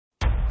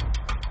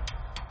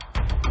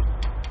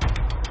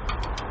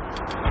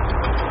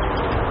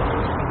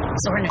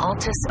So we're in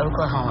Altus,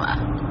 Oklahoma.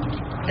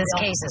 This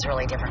case is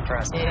really different for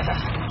us. Yeah.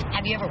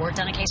 Have you ever worked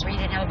on a case where you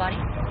didn't have a body?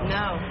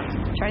 No.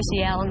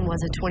 Tracy Allen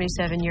was a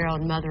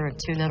 27-year-old mother of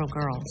 2 little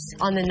girls.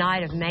 On the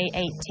night of May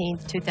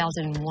 18th,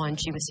 2001,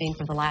 she was seen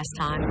for the last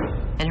time,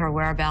 and her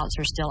whereabouts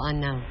are still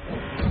unknown.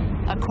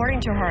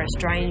 According to her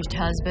estranged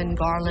husband,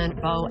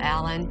 Garland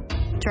Allen,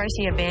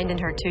 Tracy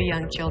abandoned her 2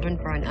 young children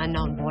for an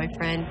unknown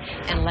boyfriend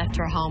and left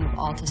her home of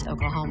Altus,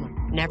 Oklahoma,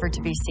 never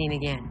to be seen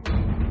again.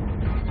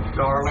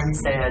 Garland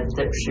said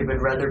that she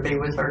would rather be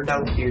with her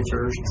dope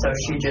users, so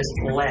she just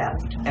left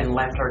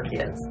her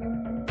kids.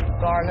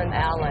 Garland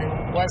Allen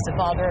was the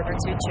father of her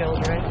 2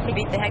 children. He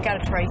beat the heck out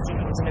of Tracy.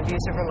 It was an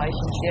abusive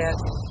relationship.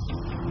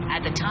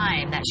 At the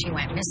time that she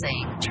went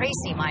missing,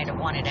 Tracy might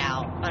have wanted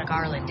out, but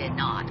Garland did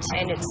not.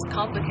 And it's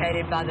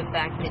complicated by the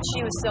fact that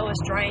she was so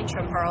estranged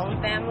from her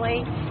own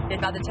family that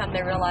by the time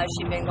they realized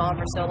she'd been gone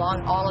for so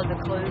long, all of the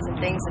clues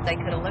and things that they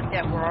could have looked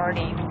at were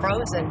already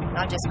frozen,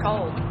 not just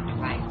cold.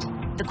 Right.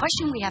 The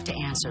question we have to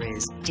answer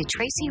is, did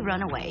Tracy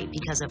run away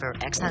because of her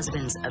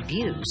ex-husband's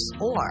abuse,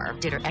 or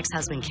did her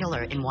ex-husband kill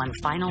her in one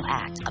final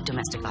act of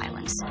domestic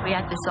violence? We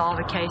have to solve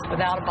a case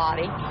without a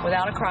body,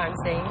 without a crime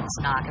scene. It's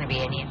not going to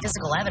be any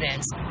physical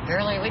evidence.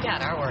 Apparently, we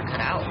got our work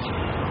cut out.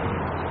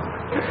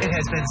 It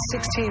has been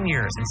 16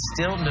 years and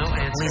still no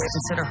answer. Police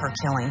consider her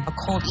killing a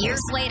cold case.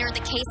 Years later,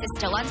 the case is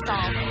still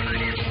unsolved.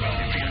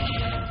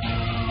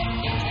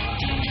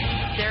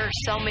 There are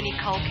so many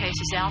cold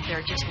cases out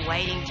there just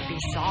waiting to be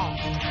solved.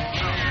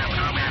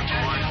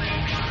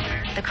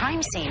 The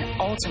crime scene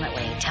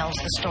ultimately tells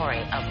the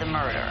story of the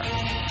murder.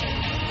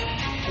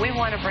 We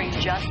want to bring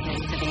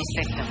justice to these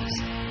victims.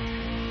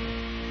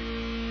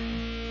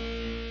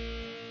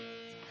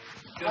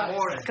 Good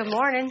morning. Good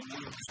morning.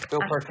 Bill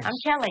Perkins. I'm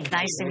Kelly.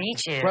 Nice to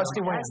meet you.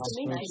 Rusty Williams. Nice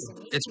to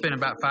meet you. It's been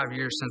about 5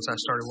 years since I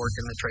started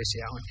working the Tracy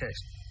Allen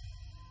case.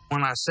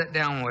 When I sat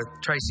down with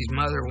Tracy's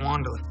mother,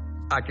 Wanda,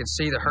 I could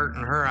see the hurt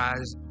in her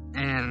eyes,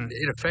 and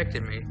it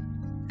affected me.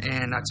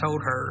 And I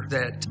told her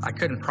that I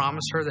couldn't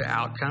promise her the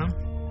outcome,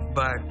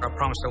 but I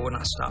promised I would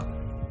not stop.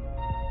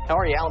 How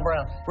are you, Alan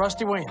Brown?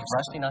 Rusty Williams.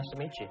 Rusty, nice to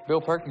meet you.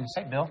 Bill Perkins.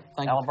 Hey, Bill.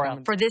 Thank Alan you.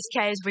 Brown. For this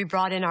case, we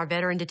brought in our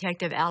veteran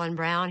detective, Alan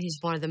Brown. He's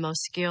one of the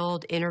most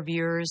skilled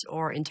interviewers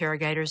or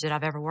interrogators that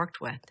I've ever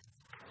worked with.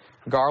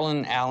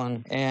 Garland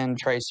Allen and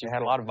Tracy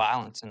had a lot of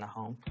violence in the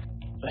home.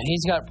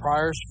 He's got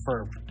priors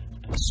for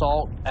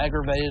assault,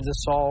 aggravated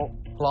assault.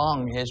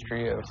 Long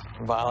history of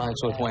violence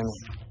with women.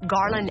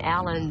 Garland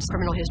Allen's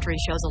criminal history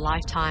shows a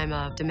lifetime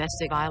of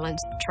domestic violence.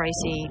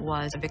 Tracy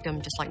was a victim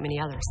just like many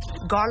others.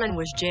 Garland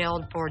was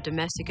jailed for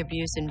domestic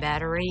abuse and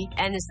battery,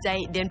 and the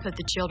state then put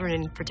the children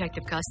in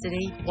protective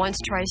custody. Once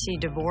Tracy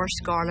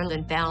divorced Garland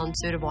and found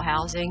suitable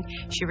housing,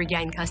 she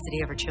regained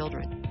custody of her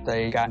children.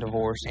 They got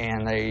divorced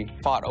and they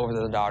fought over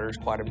the daughters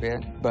quite a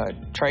bit,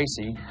 but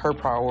Tracy, her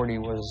priority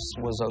was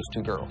those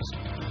 2 girls.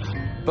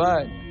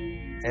 But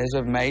as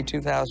of May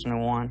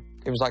 2001,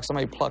 it was like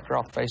somebody plucked her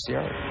off the face of the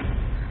earth.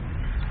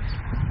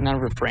 None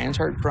of her friends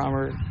heard from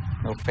her.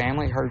 No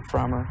family heard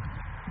from her.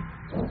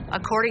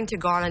 According to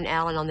Garland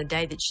Allen, on the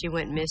day that she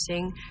went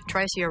missing,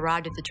 Tracy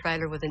arrived at the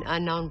trailer with an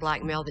unknown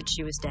black male that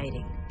she was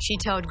dating. She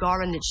told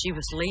Garland that she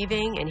was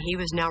leaving and he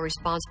was now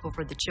responsible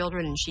for the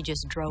children, and she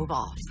just drove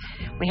off.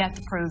 We have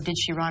to prove, did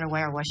she run away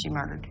or was she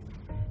murdered?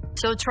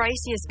 So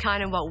Tracy is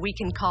kind of what we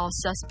can call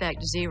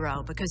suspect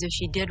 0, because if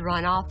she did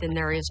run off, then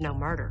there is no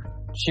murder.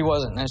 She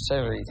wasn't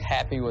necessarily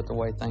happy with the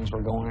way things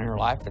were going in her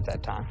life at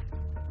that time.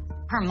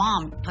 Her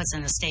mom puts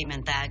in a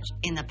statement that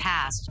in the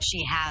past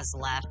she has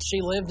left. She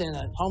lived in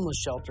a homeless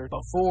shelter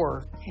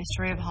before.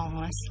 History of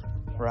homeless.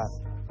 Right.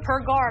 Per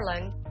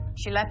Garland,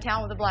 she left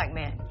town with a black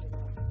man.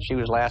 She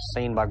was last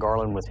seen by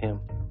Garland with him.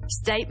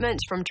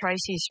 Statements from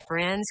Tracy's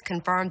friends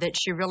confirm that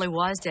she really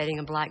was dating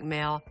a black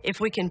male. If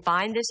we can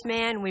find this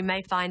man, we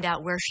may find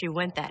out where she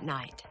went that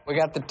night. We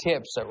got the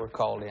tips that were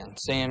called in,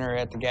 seeing her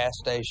at the gas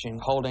station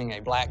holding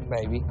a black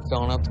baby,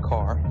 filling up the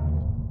car.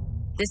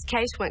 This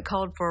case went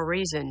cold for a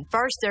reason.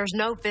 First, there's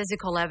no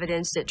physical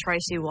evidence that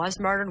Tracy was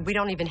murdered. We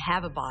don't even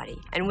have a body.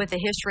 And with a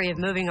history of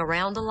moving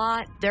around a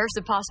lot, there's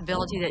the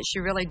possibility that she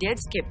really did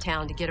skip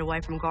town to get away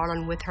from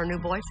Garland with her new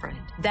boyfriend.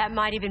 That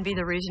might even be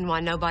the reason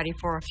why nobody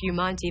for a few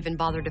months even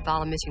bothered to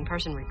file a missing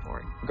person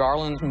report.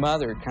 Garland's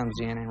mother comes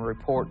in and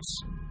reports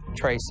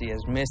Tracy as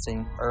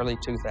missing early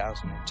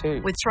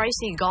 2002. With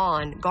Tracy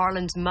gone,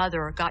 Garland's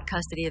mother got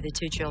custody of the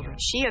 2 children.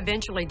 She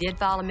eventually did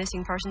file a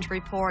missing persons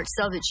report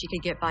so that she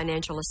could get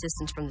financial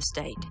assistance from the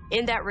state.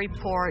 In that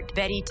report,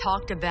 Betty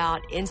talked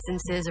about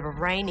instances of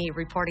Rainey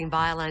reporting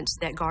violence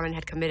that Garland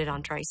had committed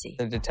on Tracy.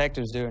 The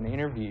detectives do an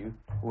interview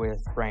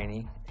with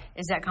Rainey.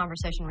 Is that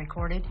conversation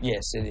recorded?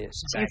 Yes, it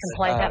is. So you can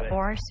play that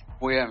for us?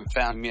 We haven't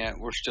found him yet.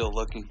 We're still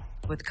looking.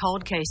 With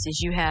cold cases,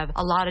 you have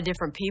a lot of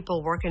different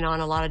people working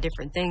on a lot of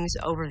different things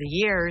over the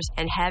years,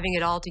 and having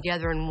it all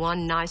together in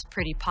one nice,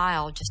 pretty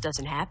pile just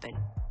doesn't happen.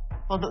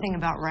 Well, the thing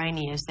about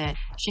Rainey is that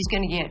she's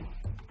going to get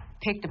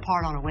picked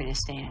apart on a witness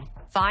stand.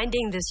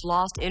 Finding this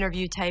lost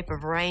interview tape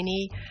of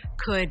Rainey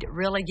could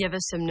really give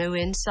us some new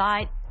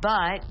insight,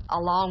 but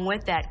along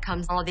with that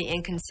comes all the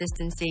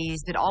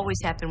inconsistencies that always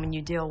happen when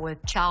you deal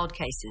with child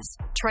cases.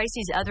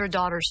 Tracy's other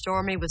daughter,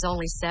 Stormy, was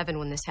only 7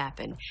 when this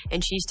happened,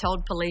 and she's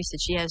told police that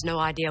she has no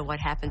idea what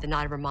happened the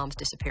night of her mom's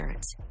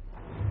disappearance.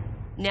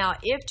 Now,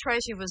 if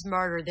Tracy was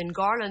murdered, then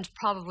Garland's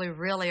probably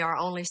really our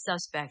only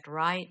suspect,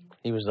 right?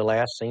 He was the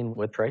last seen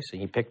with Tracy.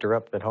 He picked her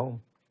up at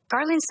home.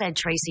 Garland said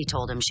Tracy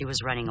told him she was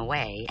running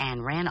away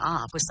and ran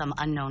off with some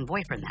unknown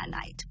boyfriend that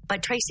night.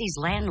 But Tracy's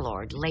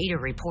landlord later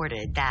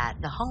reported that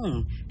the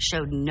home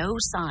showed no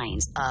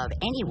signs of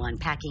anyone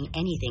packing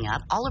anything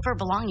up. All of her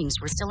belongings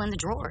were still in the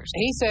drawers.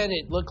 He said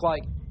it looked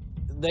like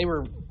they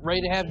were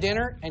ready to have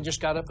dinner and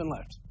just got up and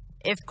left.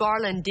 If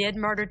Garland did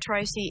murder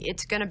Tracy,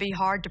 it's going to be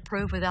hard to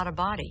prove without a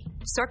body.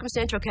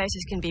 Circumstantial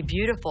cases can be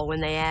beautiful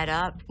when they add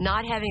up.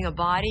 Not having a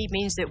body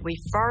means that we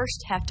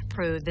first have to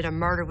prove that a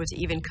murder was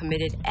even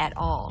committed at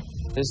all.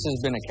 This has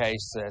been a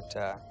case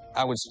that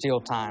I would steal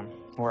time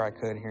where I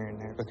could here and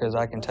there, because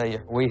I can tell you,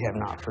 we have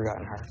not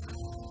forgotten her.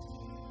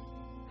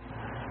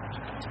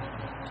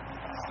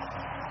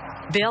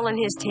 Bill and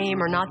his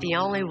team are not the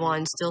only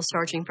ones still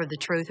searching for the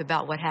truth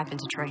about what happened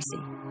to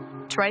Tracy.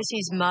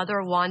 Tracy's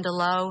mother, Wanda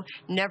Lowe,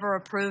 never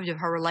approved of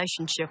her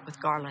relationship with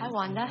Garland. Hi,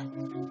 Wanda.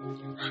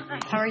 Hi.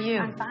 How are you?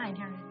 I'm fine.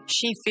 How are you?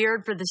 She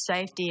feared for the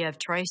safety of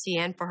Tracy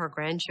and for her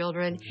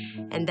grandchildren,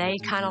 and they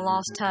kind of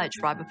lost touch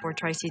right before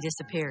Tracy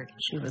disappeared.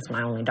 She was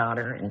my only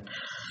daughter,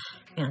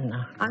 and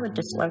I would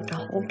just love to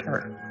hold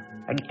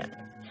her again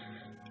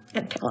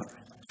and tell her.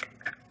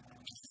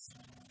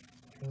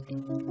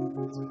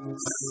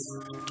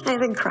 I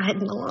haven't cried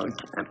in a long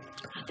time.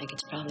 I think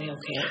it's probably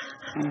okay.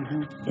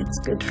 Mm-hmm. It's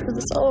good for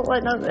the soul, I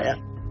know that.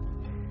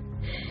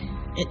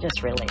 It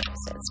just really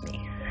upsets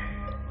me.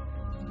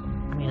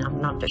 I mean,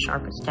 I'm not the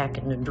sharpest tack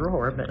in the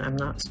drawer, but I'm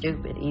not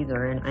stupid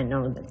either, and I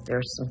know that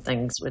there's some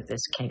things with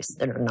this case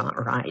that are not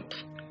right.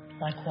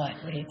 Like what?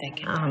 What are you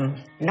thinking?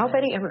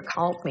 Nobody ever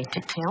called me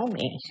to tell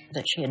me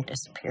that she had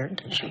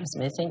disappeared, that she was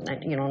missing.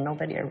 You know,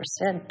 nobody ever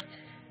said,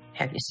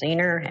 have you seen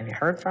her? Have you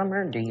heard from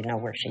her? Do you know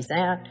where she's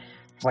at?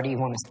 What do you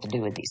want us to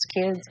do with these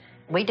kids?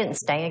 We didn't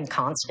stay in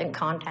constant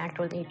contact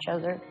with each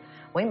other.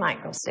 We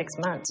might go 6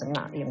 months and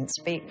not even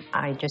speak.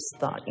 I just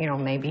thought, you know,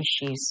 maybe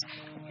she's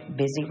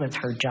busy with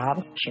her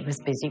job. She was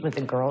busy with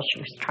the girls. She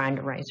was trying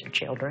to raise her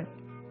children.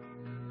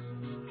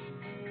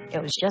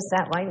 It was just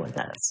that way with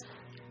us.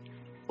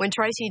 When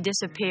Tracy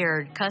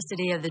disappeared,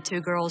 custody of the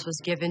 2 girls was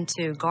given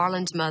to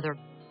Garland's mother,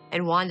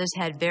 and Wanda's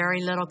had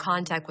very little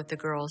contact with the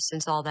girls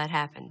since all that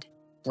happened.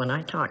 When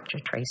I talked to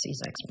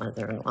Tracy's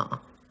ex-mother-in-law,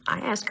 I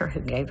asked her who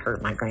gave her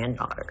my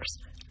granddaughters,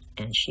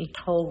 and she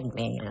told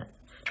me that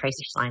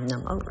Tracy signed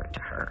them over to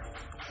her.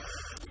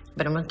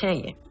 But I'm going to tell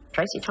you,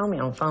 Tracy told me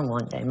on the phone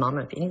one day,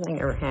 Mama, if anything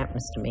ever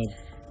happens to me,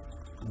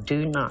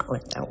 do not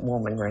let that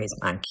woman raise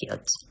my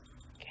kids.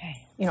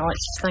 Okay. You know,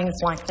 it's things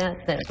like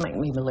that that make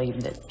me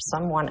believe that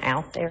someone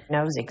out there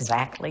knows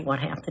exactly what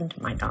happened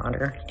to my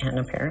daughter, and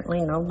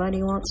apparently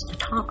nobody wants to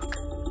talk.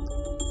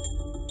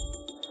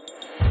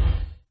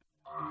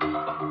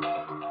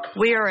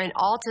 We are in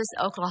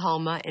Altus,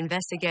 Oklahoma,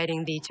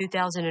 investigating the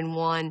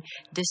 2001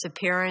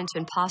 disappearance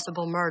and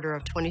possible murder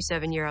of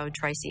 27-year-old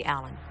Tracy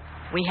Allen.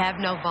 We have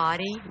no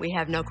body, we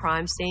have no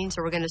crime scene,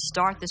 so we're going to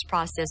start this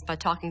process by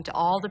talking to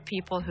all the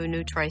people who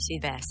knew Tracy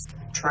best.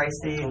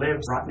 Tracy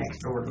lives right next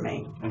door to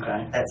me.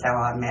 Okay. That's how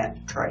I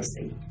met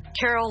Tracy.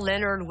 Carol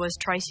Leonard was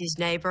Tracy's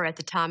neighbor at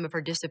the time of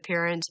her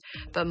disappearance,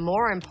 but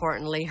more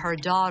importantly, her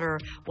daughter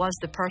was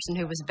the person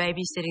who was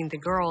babysitting the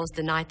girls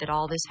the night that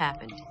all this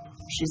happened.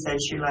 She said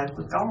she left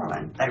with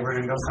Garland. They were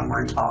going to go somewhere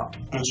and talk,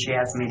 and she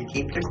asked me to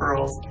keep the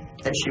girls,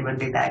 that she would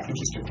be back in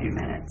just a few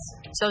minutes.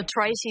 So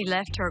Tracy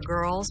left her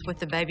girls with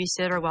the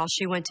babysitter while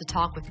she went to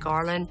talk with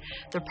Garland.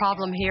 The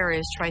problem here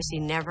is Tracy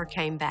never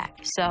came back.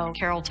 So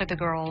Carol took the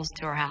girls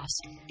to her house.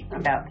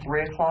 About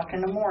 3 o'clock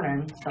in the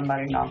morning,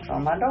 somebody knocked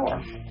on my door.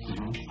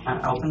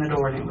 I opened the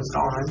door, and it was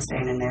Garland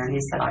standing there, and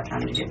he said, I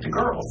came to get the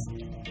girls.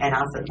 And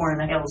I said, where in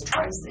the hell is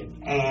Tracy?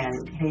 And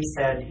he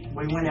said,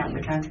 we went out in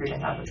the country to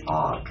have a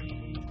talk,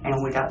 and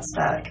we got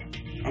stuck.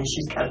 And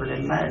she's covered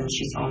in mud, and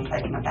she's home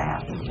taking a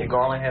bath. Did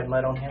Garland have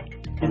mud on him?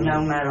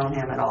 No mud on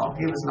him at all.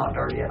 He was not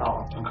dirty at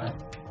all. Okay.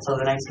 So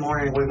the next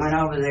morning, we went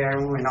over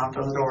there, and we knocked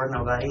on the door.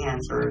 Nobody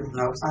answered.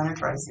 No sign of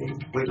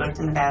Tracy. We looked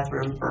in the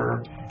bathroom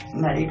for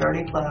muddy,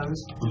 dirty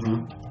clothes.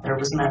 There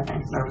was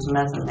nothing. There was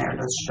nothing there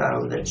to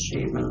show that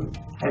she even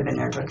had been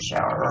there, took a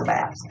shower or a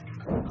bath.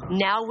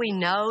 Now we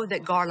know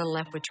that Garland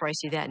left with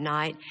Tracy that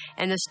night,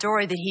 and the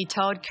story that he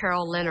told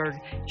Carol Leonard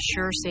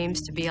sure seems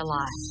to be a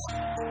lie.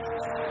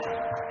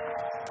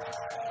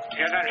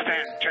 You gotta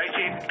understand,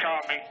 Tracy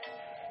called me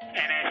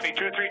and asked me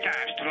 2 or 3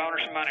 times to loan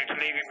her some money to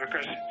leave him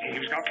because he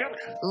was gonna kill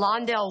her.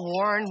 Londell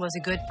Warren was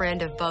a good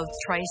friend of both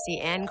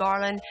Tracy and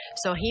Garland,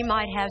 so he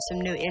might have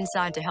some new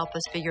insight to help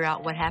us figure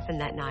out what happened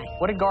that night.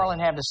 What did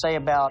Garland have to say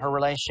about her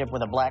relationship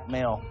with a black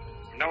male?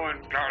 Knowing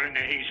Garland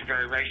that he's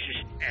very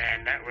racist,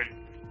 and that would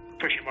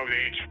push him over the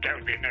edge, that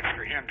would be enough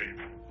for him to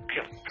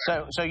kill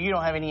him. So you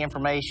don't have any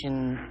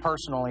information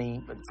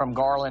personally from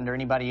Garland or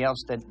anybody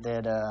else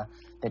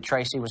that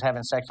Tracy was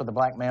having sex with a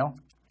black male?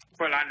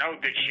 Well, I know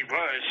that she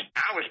was.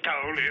 I was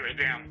told it was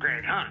damn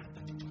Greg Hunt.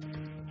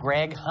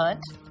 Greg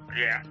Hunt?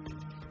 Yeah.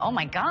 Oh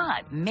my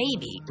God,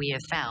 maybe we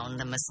have found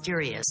the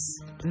mysterious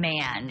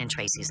man in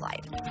Tracy's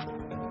life.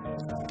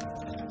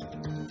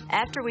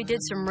 After we did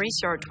some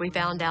research, we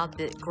found out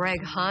that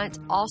Greg Hunt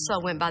also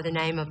went by the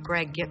name of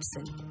Greg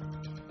Gibson.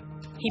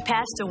 He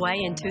passed away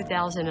in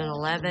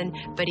 2011,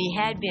 but he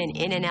had been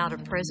in and out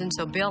of prison,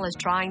 so Bill is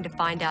trying to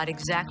find out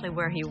exactly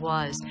where he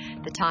was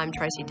the time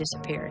Tracy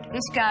disappeared.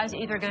 This guy's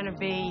either going to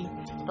be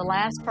the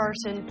last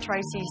person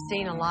Tracy's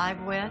seen alive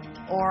with,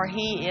 or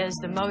he is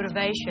the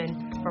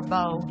motivation for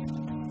Bo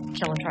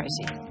killing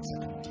Tracy.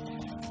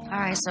 All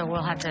right, so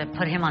we'll have to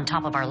put him on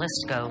top of our list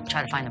to go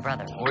try to find the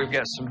brother. We've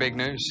got some big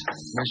news.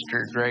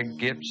 Mr. Greg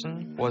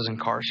Gibson was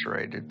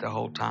incarcerated the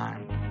whole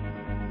time.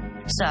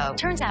 So,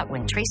 turns out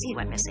when Tracy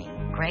went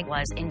missing, Greg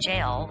was in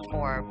jail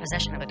for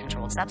possession of a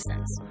controlled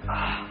substance.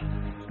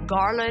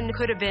 Garland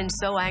could have been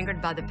so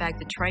angered by the fact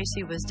that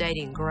Tracy was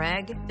dating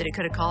Greg that it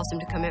could have caused him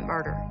to commit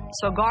murder.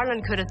 So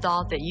Garland could have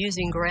thought that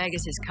using Greg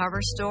as his cover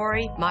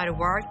story might have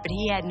worked, but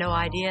he had no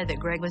idea that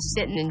Greg was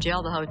sitting in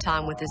jail the whole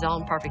time with his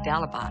own perfect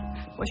alibi.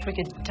 Wish we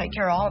could take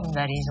care of all of them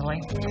that easily.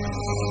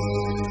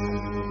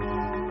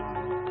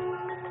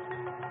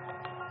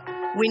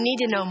 We need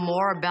to know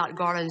more about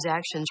Garland's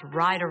actions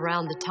right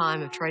around the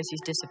time of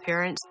Tracy's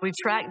disappearance. We've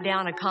tracked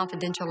down a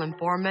confidential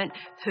informant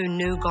who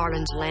knew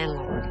Garland's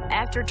landlord.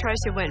 After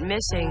Tracy went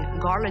missing,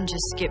 Garland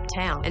just skipped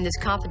town, and this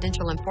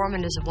confidential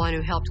informant is the one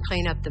who helped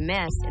clean up the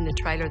mess in the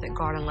trailer that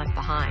Garland left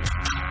behind.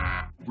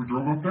 We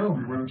drove up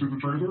town. We went into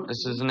the trailer.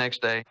 This is the next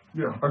day.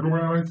 Yeah, I go in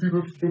and I see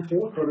the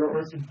floor cut out, and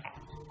I said,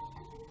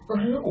 "What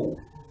the hell?"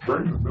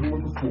 Right in the middle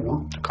of the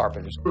floor.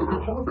 Carpet.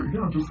 The carpet,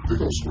 yeah, just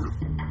big old square.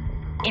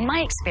 In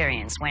my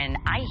experience, when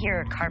I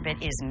hear a carpet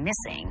is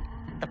missing,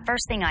 the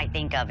first thing I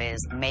think of is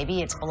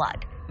maybe it's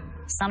blood,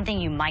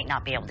 something you might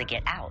not be able to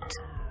get out.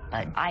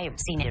 But I have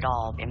seen it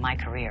all in my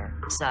career,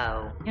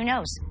 so who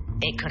knows?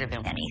 It could have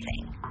been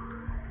anything.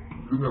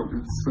 You know,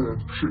 it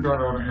said, "Shit got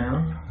out of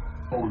hand.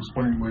 I'll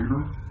explain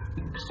later.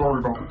 Sorry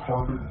about the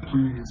carpet.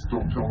 Please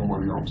don't tell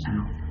nobody else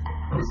here."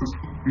 And it says,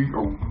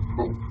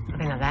 B-O-O.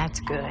 Now that's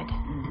good.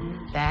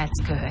 That's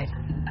good.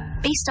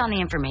 Based on the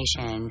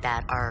information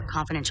that our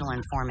confidential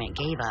informant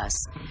gave us,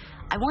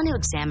 I want to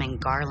examine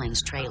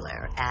Garland's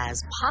trailer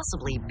as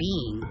possibly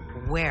being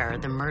where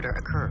the murder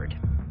occurred.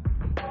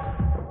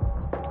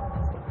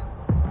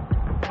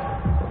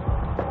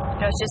 You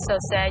know, it's just so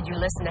sad you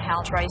listen to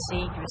how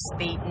Tracy was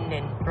beaten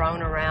and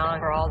thrown around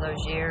for all those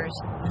years.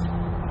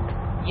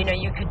 You know,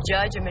 you could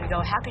judge him and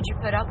go, how could you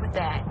put up with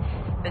that?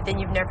 But then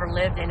you've never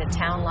lived in a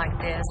town like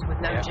this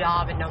with no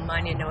job and no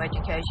money and no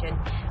education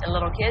and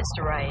little kids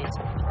to raise.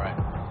 Right.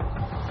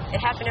 It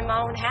happened in my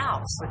own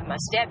house with my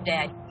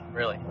stepdad.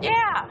 Really?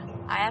 Yeah.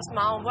 I asked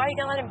Mom, why are you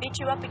going to let him beat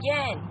you up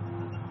again?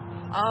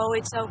 Oh,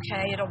 it's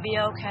okay. It'll be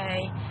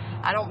okay.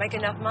 I don't make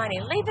enough money.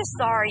 Leave his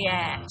sorry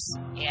ass.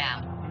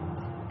 Yeah.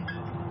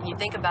 You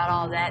think about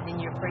all that, then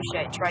you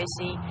appreciate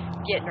Tracy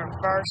getting her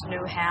first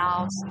new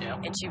house,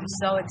 and she was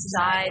so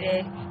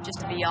excited just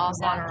to be off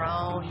on her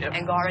own,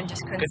 and Garland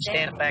just couldn't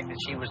stand the fact that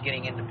she was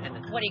getting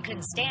independent. What he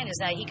couldn't stand is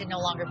that he could no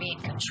longer be in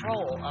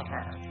control of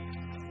her.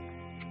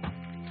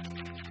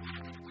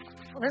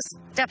 Well,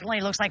 this definitely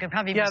looks like it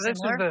probably was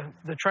similar. This is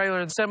the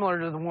trailer similar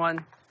to the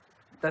one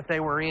that they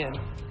were in.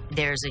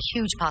 There's a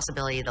huge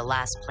possibility the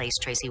last place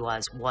Tracy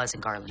was in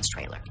Garland's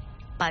trailer.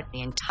 But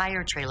the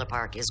entire trailer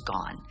park is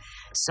gone.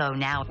 So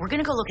now we're going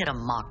to go look at a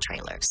mock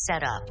trailer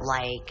set up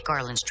like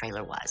Garland's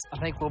trailer was. I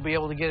think we'll be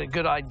able to get a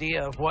good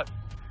idea of what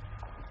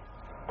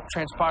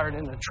transpired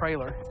in the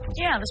trailer.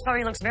 Yeah, this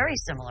probably looks very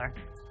similar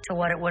to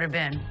what it would have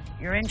been.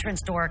 Your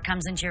entrance door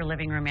comes into your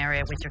living room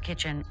area with your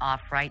kitchen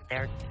off right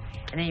there.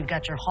 And then you've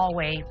got your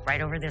hallway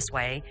right over this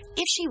way.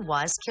 If she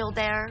was killed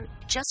there,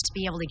 just to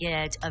be able to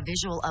get a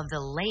visual of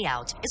the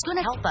layout is going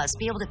to help us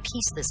be able to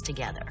piece this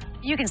together.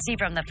 You can see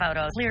from the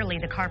photos, clearly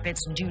the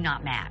carpets do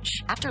not match.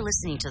 After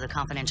listening to the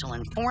confidential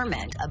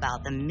informant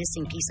about the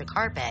missing piece of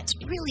carpet, it's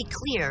really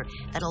clear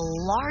that a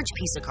large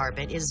piece of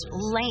carpet is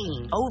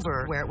laying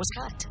over where it was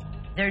cut.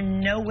 They're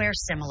nowhere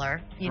similar.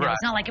 You know,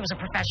 It's not like it was a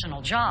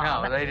professional job.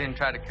 No, they didn't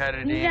try to cut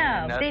it in.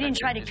 No, they didn't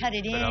try to cut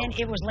it in.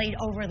 It was laid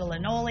over the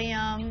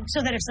linoleum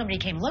so that if somebody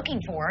came looking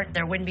for it,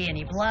 there wouldn't be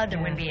any blood, there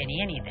wouldn't be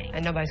anything.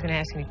 And nobody's going to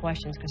ask any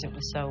questions because it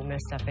was so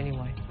messed up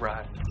anyway.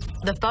 Right.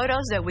 The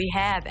photos that we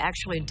have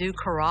actually do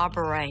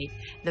corroborate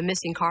the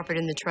missing carpet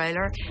in the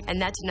trailer,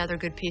 and that's another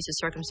good piece of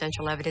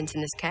circumstantial evidence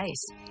in this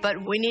case. But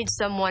we need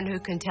someone who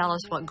can tell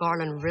us what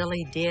Garland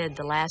really did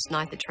the last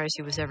night that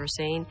Tracy was ever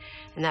seen,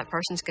 and that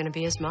person's going to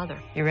be his mother.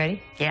 You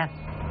ready? Yeah.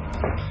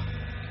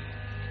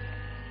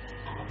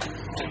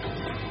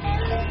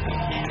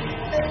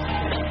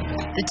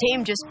 The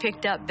team just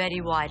picked up Betty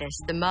Whitus,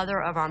 the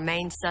mother of our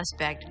main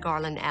suspect,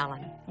 Garland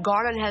Allen.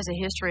 Garland has a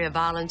history of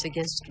violence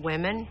against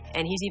women,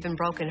 and he's even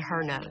broken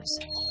her nose.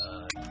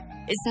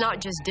 It's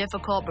not just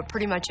difficult, but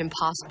pretty much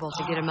impossible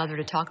to get a mother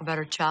to talk about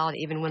her child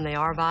even when they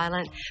are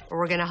violent. But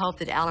we're going to hope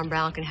that Allen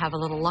Brown can have a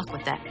little luck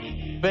with that.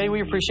 Betty,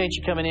 we appreciate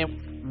you coming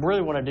in.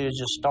 Really what I do is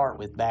just start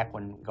with back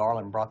when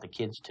Garland brought the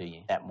kids to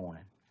you that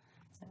morning.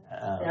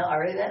 Well,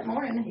 early that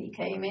morning, he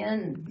came in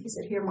and he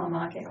said, "Here, Mama,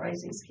 I can't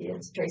raise these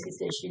kids." Tracy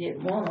said she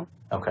didn't want them.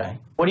 Okay.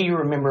 What do you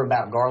remember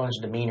about Garland's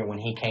demeanor when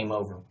he came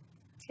over?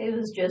 He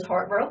was just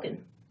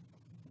heartbroken.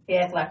 He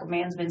acted like a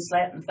man's been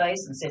slapped in the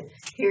face and said,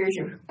 "Here's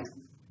your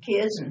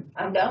kids, and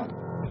I'm gone."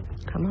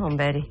 Come on,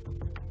 Betty.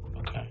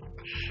 Okay.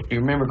 Do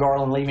you remember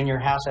Garland leaving your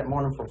house that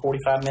morning for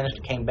 45 minutes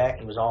and came back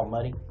and it was all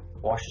muddy?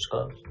 Washed his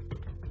clothes?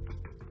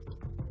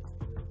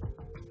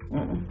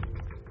 Mm-mm.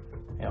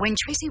 Yep. When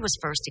Tracy was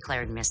first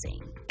declared missing,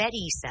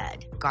 Betty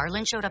said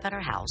Garland showed up at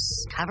her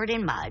house, covered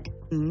in mud,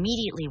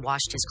 immediately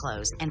washed his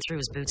clothes, and threw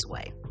his boots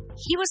away.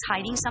 He was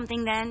hiding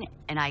something then,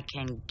 and I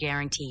can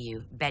guarantee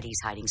you Betty's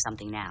hiding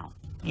something now.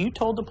 You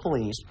told the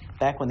police,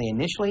 back when they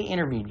initially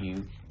interviewed you,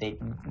 that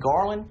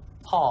Garland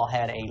Paul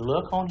had a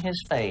look on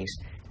his face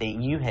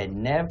that you had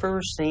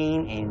never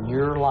seen in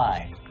your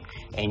life,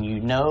 and you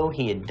know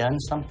he had done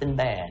something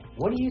bad.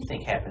 What do you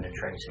think happened to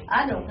Tracy?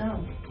 I don't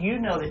know. You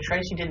know that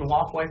Tracy didn't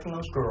walk away from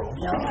those girls.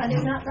 No, I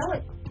did not know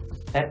it.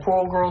 That poor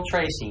old girl,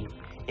 Tracy,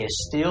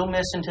 is still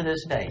missing to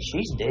this day.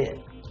 She's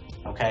dead,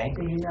 okay?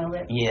 Do you know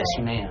that? Yes,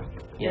 ma'am.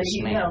 Yes, Do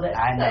you ma'am. know that?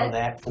 I know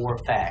that for a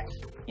fact.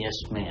 Yes,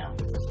 ma'am.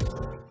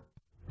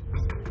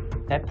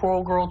 That poor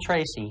old girl,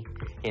 Tracy,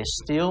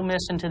 is still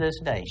missing to this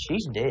day.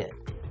 She's dead,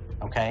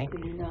 okay?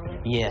 Do you know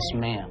that? Yes,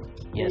 ma'am.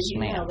 Yes, you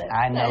ma'am. know that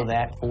I know fact?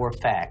 that for a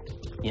fact.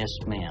 Yes,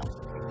 ma'am.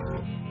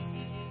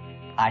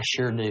 I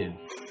sure do.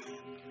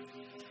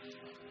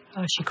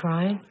 Oh, is she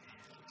crying?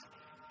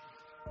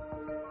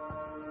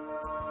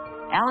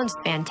 Allen's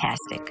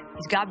fantastic.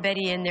 He's got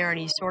Betty in there, and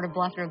he's sort of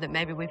bluffing her that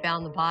maybe we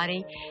found the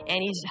body, and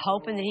he's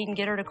hoping that he can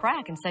get her to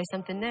crack and say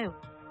something new.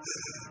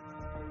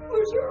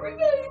 Where's your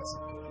remains?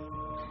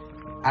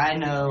 I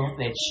know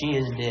that she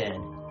is dead.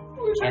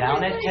 And I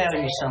want to tell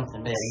you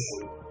something, Betty.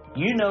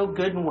 You know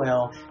good and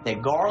well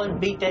that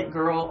Garland beat that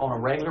girl on a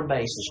regular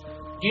basis.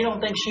 You don't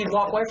think she'd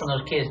walk away from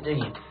those kids, do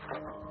you?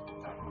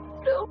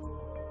 No.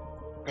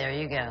 There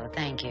you go.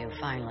 Thank you,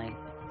 finally.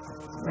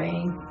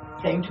 Rainey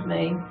came to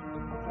me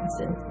and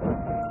said,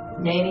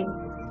 "Nanny,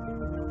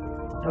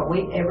 are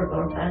we ever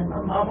going to find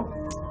my mama?"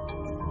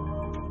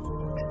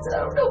 I said,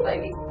 "I don't know,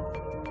 baby."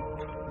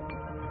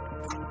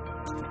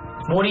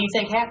 What do you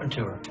think happened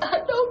to her?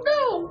 I don't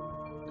know.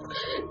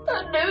 I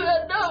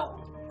know.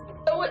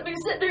 I wouldn't be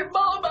sitting here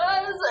bawling my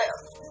eyes out.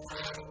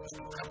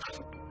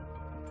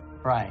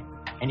 Right.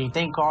 And do you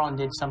think Garland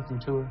did something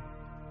to her?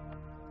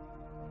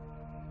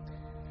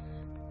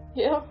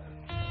 Yeah.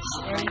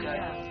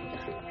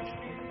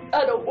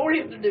 I don't want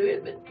him to do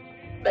it, but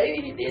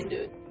maybe he did do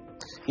it.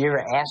 You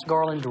ever asked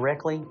Garland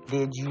directly,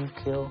 did you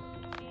kill?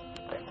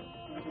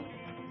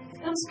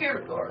 I'm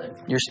scared of Garland.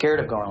 You're scared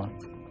of Garland.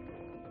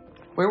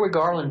 Where would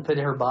Garland put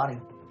her body?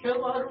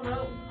 Joe, I don't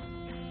know.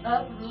 I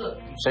haven't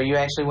looked. So you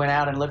actually went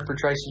out and looked for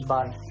Tracy's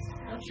body?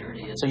 I sure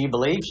did. So you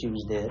believed she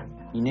was dead?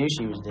 You knew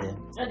she was dead?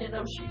 I didn't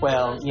know she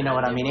Well, was. you know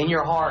what I mean. In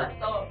your heart. I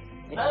thought,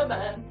 in my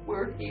mind,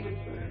 where he would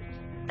put her.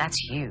 That's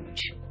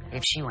huge,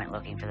 if she went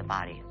looking for the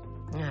body.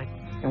 Yeah.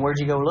 And where'd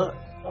you go look?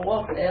 I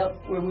walked out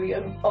where we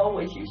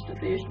always used to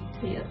fish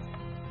and pin.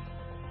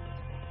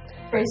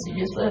 Tracy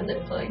just loved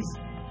that place.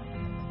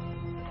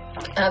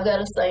 I've got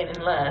a saying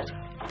in life,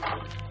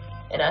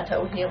 and I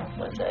told him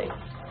one day,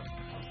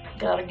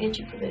 "Gotta get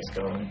you for this,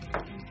 Garland."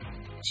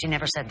 She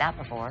never said that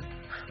before.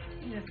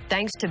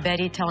 Thanks to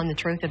Betty telling the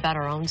truth about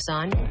her own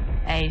son,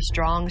 a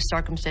strong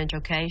circumstantial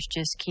case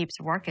just keeps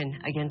working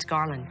against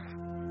Garland.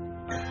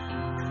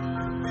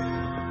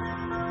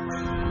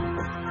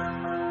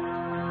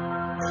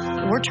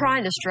 We're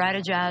trying to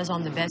strategize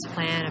on the best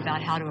plan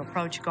about how to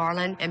approach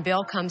Garland, and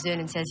Bill comes in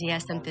and says he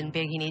has something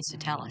big he needs to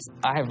tell us.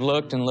 I have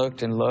looked and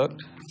looked and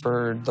looked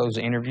for those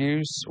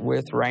interviews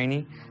with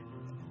Rainey.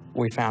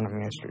 We found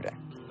them yesterday.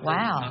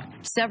 Wow.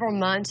 Several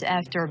months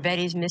after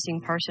Betty's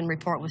missing person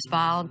report was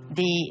filed,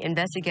 the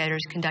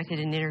investigators conducted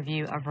an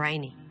interview of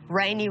Rainey.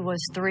 Rainey was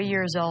 3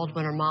 years old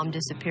when her mom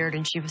disappeared,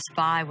 and she was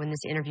 5 when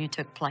this interview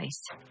took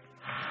place.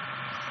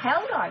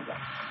 How old are you?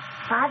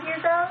 5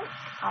 years old?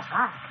 All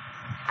right.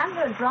 I'm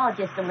going to draw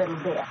just a little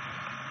bit.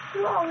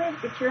 Who all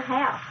lives at your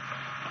house?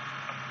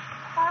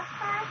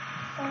 Papa,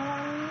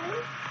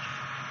 Mommy.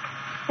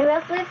 Who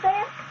else lives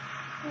there?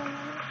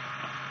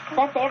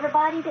 That's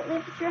everybody that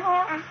lives at your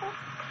house?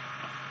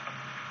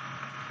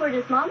 Where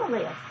does Mama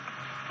live?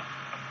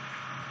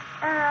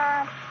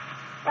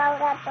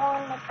 Rolled up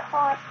on the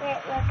carpet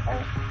with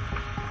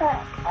her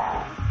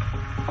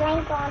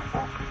blanket on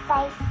her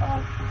face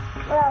and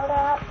rolled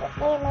her up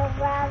in a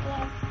rug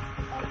and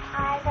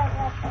tied her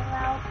with a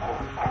rope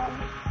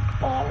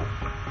and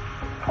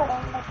put her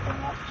in the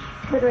ditch.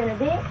 Put her in a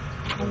ditch?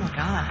 Oh, my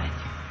God.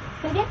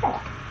 Who did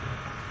that?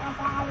 My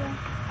daddy.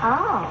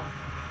 Oh.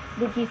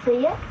 Did you see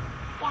it?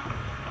 Yeah.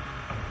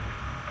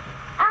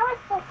 I was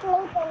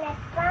sleeping at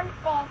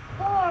something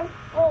and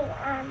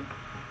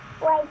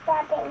we wake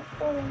up and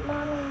see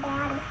Mom and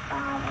Daddy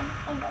falling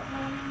in the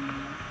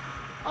room.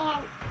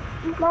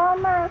 And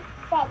Mama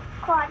said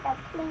call the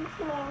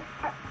policeman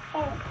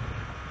and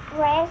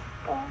arrest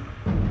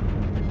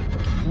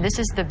him. This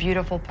is the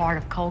beautiful part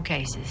of cold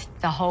cases,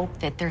 the hope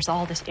that there's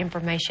all this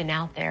information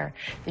out there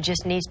that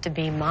just needs to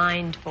be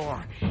mined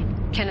for.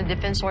 Can a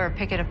defense lawyer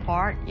pick it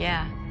apart?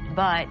 Yeah.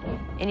 But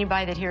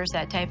anybody that hears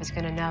that tape is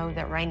going to know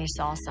that Rainey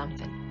saw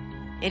something.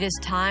 It is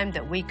time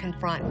that we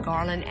confront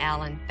Garland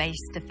Allen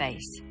face to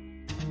face.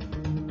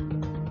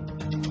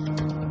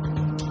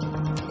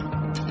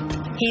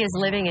 He is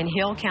living in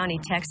Hill County,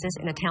 Texas,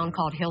 in a town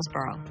called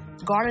Hillsboro.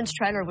 Garland's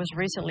trailer was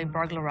recently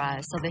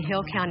burglarized, so the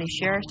Hill County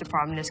Sheriff's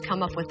Department has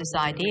come up with this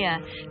idea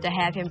to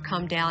have him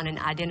come down and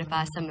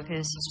identify some of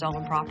his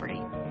stolen property.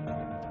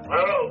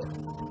 Hello.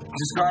 Is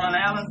this Garland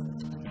Allen?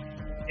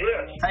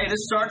 Yes. Hey, this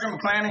is Sergeant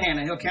McClanahan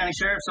at Hill County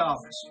Sheriff's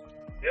Office.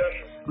 Yes,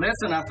 sir.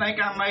 Listen, I think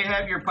I may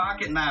have your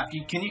pocket knife.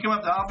 Can you come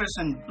up to the office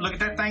and look at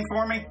that thing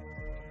for me?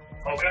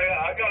 Okay,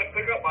 I got to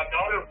pick up my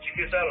daughter when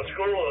she gets out of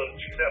school and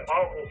she's at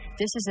Marvel.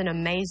 This is an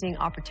amazing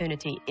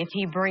opportunity. If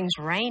he brings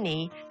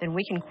Rainey, then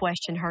we can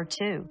question her too.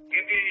 Give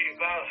me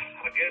about,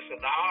 I guess, an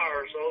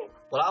hour or so.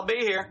 Well, I'll be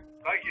here.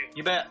 Thank you.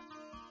 You bet.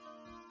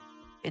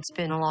 It's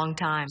been a long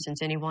time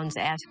since anyone's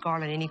asked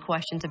Garland any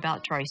questions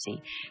about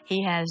Tracy.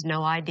 He has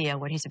no idea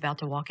what he's about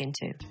to walk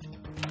into.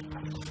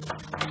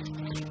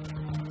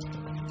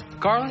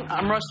 Garland,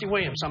 I'm Rusty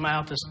Williams. I'm an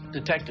Altus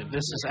detective.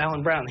 This is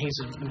Alan Brown. He's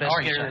an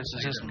investigator.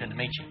 This is good to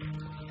meet you.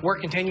 We're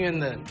continuing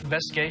the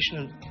investigation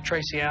of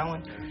Tracy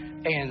Allen,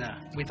 and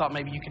we thought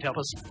maybe you could help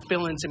us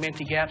fill in some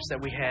empty gaps that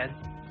we had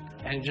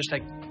and just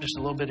take just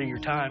a little bit of your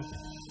time.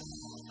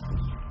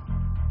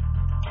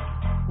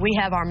 We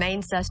have our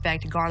main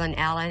suspect, Garland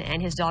Allen,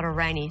 and his daughter,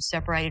 Rainey,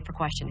 separated for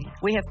questioning.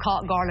 We have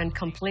caught Garland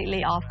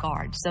completely off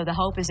guard, so the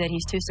hope is that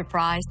he's too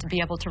surprised to be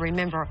able to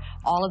remember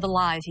all of the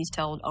lies he's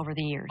told over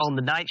the years. On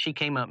the night she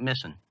came up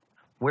missing,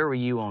 where were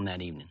you on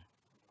that evening?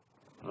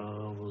 I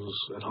was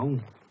at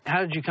home.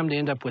 How did you come to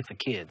end up with the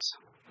kids?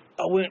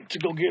 I went to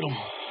go get them.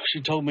 She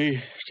told me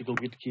to go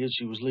get the kids.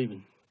 She was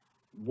leaving.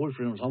 The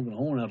boyfriend was honking a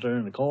horn out there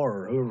in the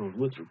car, or whoever was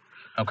with her.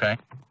 Okay.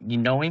 You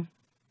know him?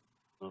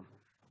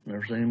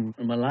 Never seen him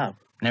in my life.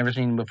 Never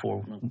seen him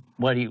before. No.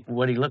 What'd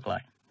he look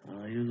like?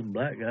 He was a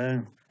black guy.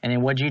 And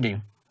then what'd you do?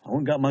 I went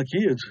and got my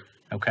kids.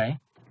 Okay.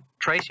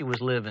 Tracy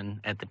was living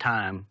at the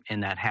time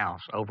in that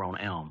house over on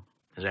Elm.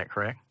 Is that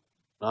correct?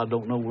 I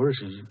don't know where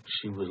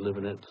she was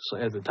living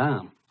at the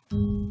time.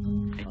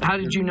 How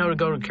did you know to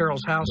go to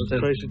Carol's house?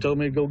 Tracy told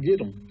me to go get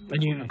them.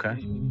 And you, okay.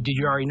 Did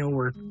you already know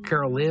where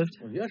Carol lived?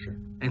 Well, yes, sir.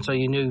 And so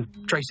you knew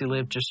Tracy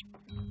lived just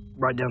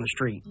right down the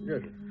street?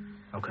 Yes,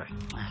 sir. Okay.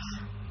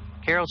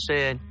 Carol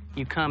said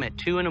you come at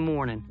 2 in the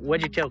morning.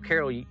 What'd you tell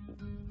Carol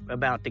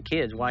about the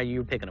kids, why you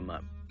were picking them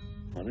up?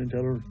 I didn't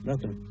tell her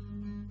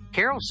nothing.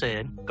 Carol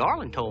said,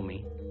 Garland told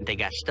me that they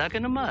got stuck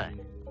in the mud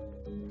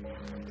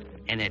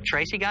and that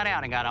Tracy got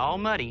out and got all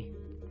muddy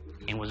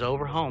and was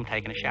over home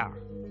taking a shower.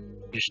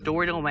 Your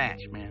story don't match,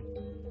 man.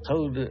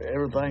 Told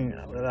everything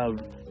that I...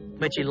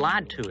 But you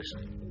lied to us.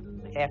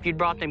 After you'd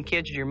brought them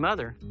kids to your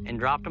mother and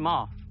dropped them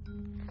off,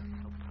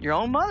 your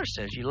own mother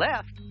says you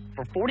left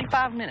for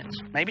 45 minutes,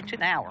 maybe to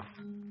an hour.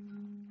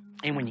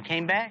 And when you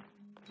came back,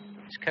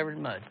 it's covered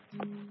in mud.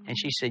 And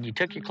she said you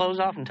took your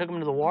clothes off and took them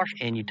to the wash,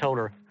 and you told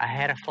her, I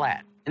had a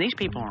flat. And these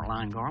people aren't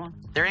lying, Garland.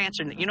 They're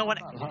answering, you know what?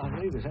 I'm not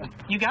lying either.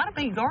 You gotta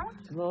be, Garland.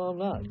 No, I'm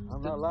not.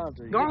 I'm not lying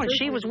to you. Garland,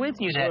 she was with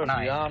you that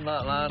night. I'm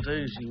not lying to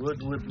you. She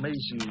wasn't with me.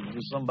 She was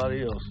with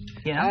somebody else.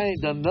 Yeah. I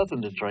ain't done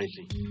nothing to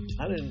Tracy.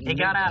 I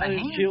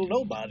didn't kill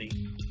nobody.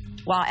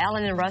 While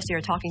Alan and Rusty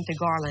are talking to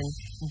Garland,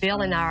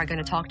 Bill and I are going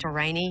to talk to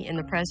Rainey in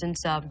the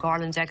presence of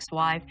Garland's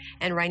ex-wife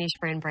and Rainey's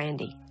friend,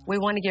 Brandy. We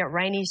want to get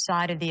Rainey's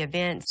side of the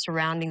events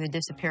surrounding the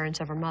disappearance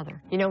of her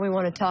mother. You know, we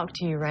want to talk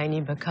to you, Rainey,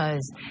 because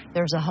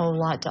there's a whole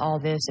lot to all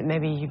this that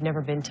maybe you've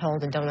never been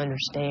told and don't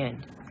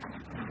understand.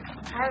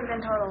 I haven't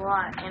been told a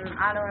lot, and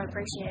I don't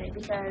appreciate it,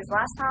 because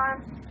last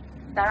time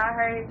that I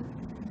heard,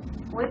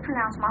 we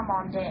pronounced my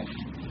mom dead.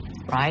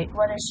 Right.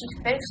 Whether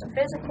she's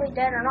physically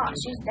dead or not,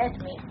 she's dead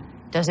to me.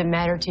 Does it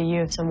matter to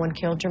you if someone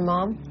killed your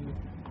mom?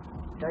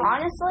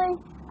 Honestly,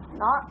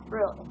 not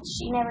really.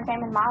 She never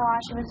came in my life.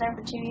 She was there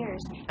for 2 years.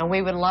 And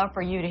we would love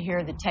for you to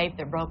hear the tape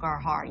that broke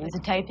our heart. It's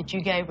the tape that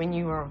you gave when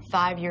you were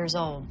 5 years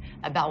old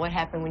about what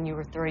happened when you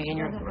were 3 and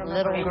your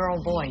little girl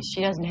voice.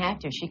 She doesn't have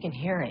to. She can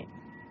hear it.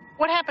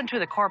 What happened to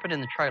the carpet in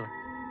the trailer?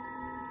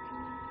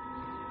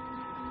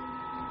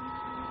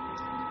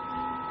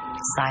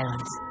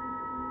 Silence.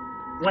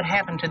 What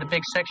happened to the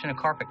big section of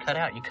carpet cut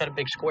out? You cut a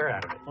big square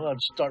out of it. Well, I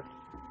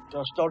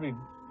started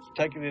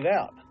taking it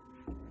out.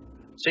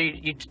 So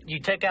you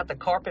take out the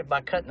carpet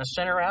by cutting the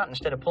center out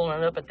instead of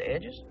pulling it up at the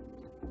edges?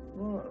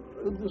 Well,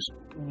 it was...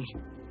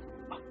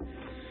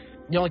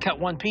 You only cut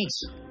one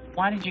piece.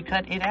 Why did you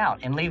cut it out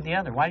and leave the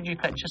other? Why did you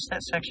cut just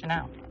that section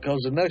out? Because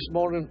the next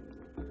morning,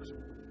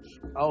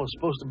 I was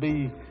supposed to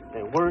be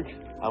at work.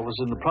 I was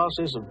in the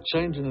process of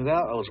changing it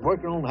out. I was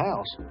working on the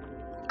house.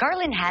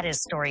 Garland had his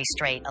story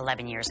straight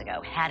 11 years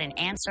ago, had an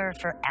answer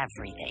for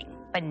everything.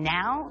 But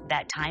now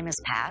that time has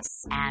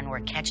passed and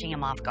we're catching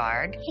him off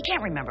guard, he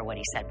can't remember what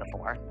he said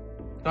before.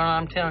 Garland,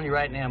 I'm telling you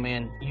right now,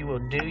 man, you will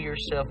do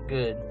yourself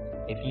good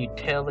if you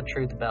tell the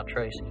truth about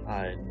Tracy.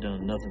 I ain't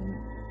done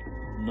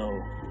nothing. No.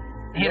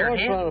 You're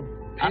trying to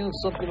pin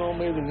something on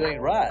me that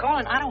ain't right.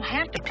 Garland, I don't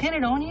have to pin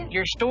it on you.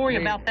 Your story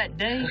about that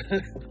day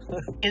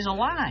is a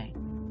lie.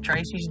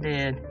 Tracy's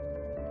dead,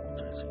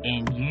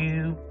 and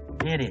you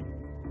did it.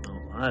 No,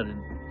 I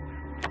didn't.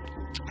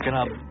 Can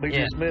I be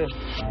dismissed?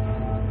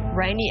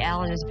 Rainey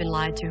Allen has been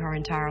lied to her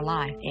entire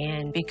life,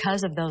 and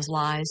because of those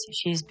lies,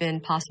 she's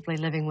been possibly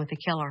living with a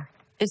killer.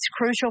 It's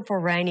crucial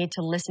for Rainey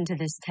to listen to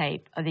this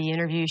tape of the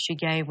interview she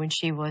gave when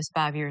she was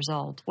 5 years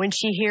old. When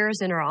she hears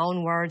in her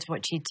own words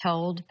what she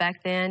told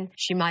back then,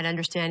 she might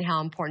understand how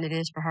important it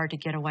is for her to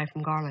get away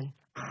from Garland.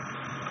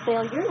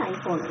 Spell your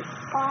name for me.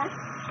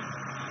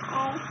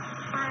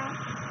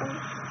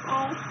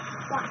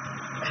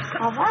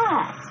 All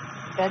right.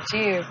 That's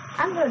you.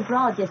 I'm going to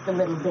draw just a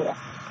little bit.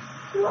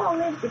 Who all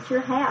lives at your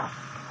house?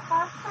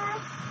 Papa,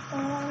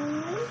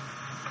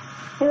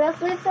 Who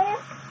else lives there?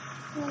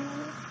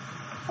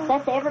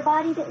 That's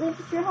everybody that lives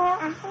at your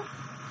house?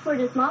 Where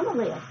does Mama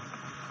live?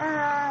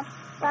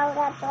 rolled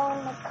up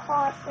on the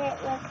carpet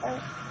with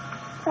a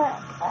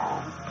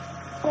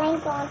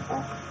blanket on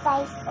her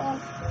face and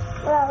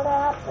rolled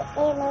up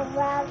in a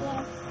rug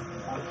and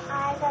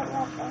tied up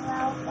with a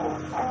rope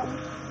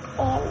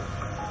and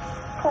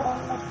put her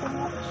in the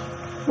ditch.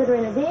 Put her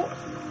in a ditch?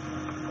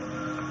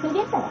 Who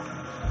did that?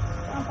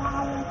 My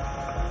daddy.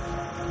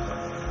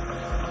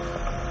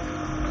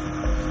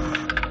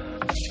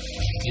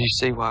 Do you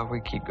see why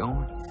we keep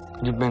going?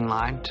 You've been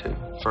lied to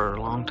for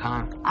a long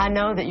time. I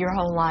know that your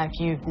whole life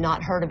you've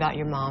not heard about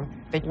your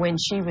mom, but when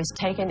she was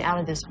taken out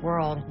of this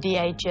world,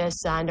 DHS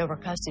signed over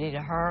custody to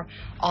her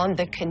on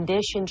the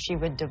condition she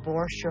would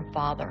divorce your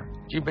father.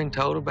 You've been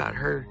told about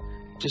her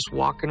just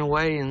walking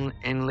away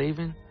and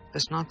leaving.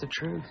 That's not the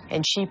truth.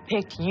 And she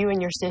picked you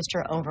and your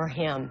sister over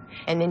him,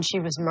 and then she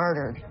was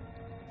murdered.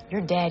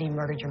 Your daddy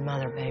murdered your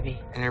mother,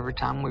 baby. And every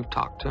time we've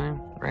talked to him,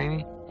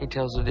 Rainey, he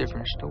tells a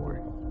different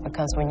story.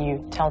 Because when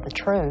you tell the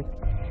truth,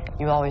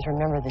 you always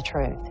remember the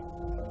truth.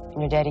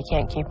 And your daddy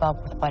can't keep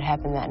up with what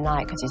happened that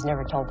night because he's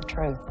never told the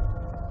truth.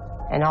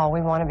 And all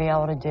we want to be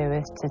able to do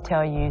is to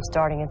tell you,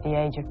 starting at the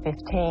age of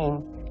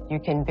 15, you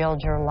can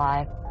build your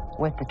life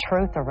with the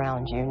truth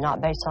around you,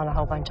 not based on a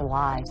whole bunch of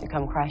lies that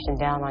come crashing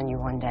down on you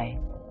one day.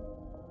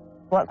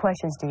 What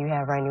questions do you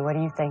have, Rainey? What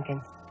are you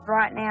thinking?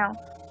 Right now,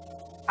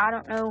 I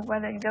don't know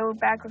whether to go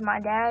back with my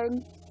dad,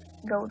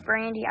 go with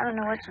Brandy. I don't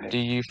know what to do. Do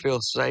you feel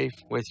safe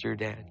with your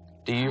dad?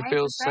 Do you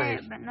feel safe?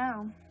 It, but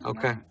no.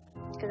 Okay.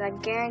 Because I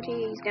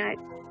guarantee he's gonna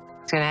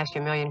ask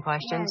you a million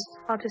questions?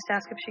 Yes. I'll just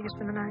ask if she can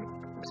spend the night,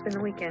 spend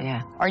the weekend.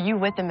 Yeah. Are you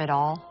with him at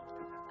all?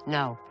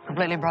 No.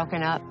 Completely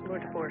broken up? We're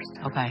divorced.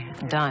 Okay,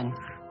 done.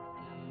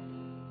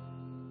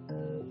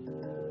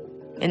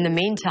 In the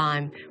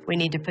meantime, we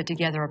need to put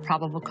together a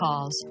probable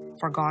cause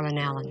for Garland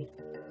Allen.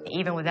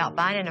 Even without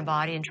finding a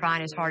body and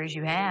trying as hard as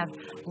you have,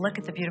 look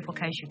at the beautiful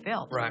case you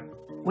built. Right.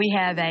 We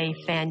have a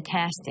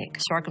fantastic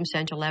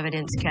circumstantial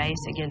evidence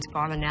case against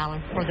Garland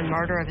Allen for the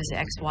murder of his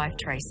ex-wife,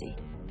 Tracy.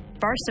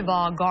 First of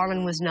all,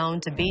 Garland was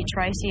known to beat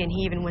Tracy, and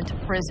he even went to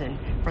prison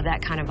for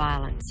that kind of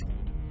violence.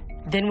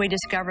 Then we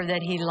discovered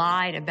that he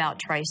lied about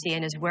Tracy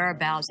and his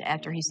whereabouts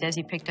after he says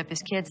he picked up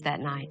his kids that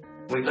night.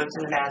 We looked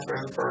in the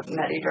bathroom for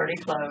muddy, dirty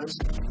clothes.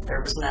 There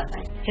was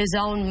nothing. His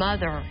own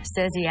mother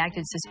says he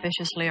acted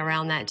suspiciously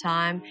around that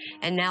time,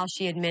 and now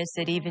she admits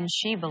that even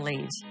she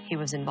believes he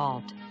was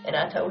involved. And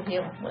I told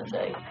him one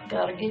day,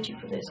 gotta get you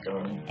for this,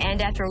 Garland.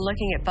 And after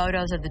looking at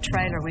photos of the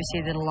trailer, we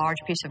see that a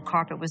large piece of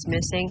carpet was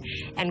missing,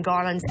 and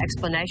Garland's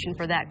explanation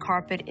for that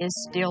carpet is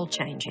still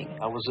changing.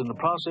 I was in the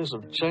process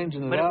of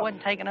changing it But out. it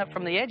wasn't taken up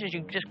from the edges.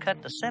 You just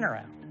cut the center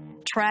out.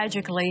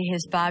 Tragically,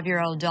 his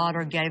 5-year-old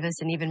daughter gave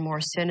us an even more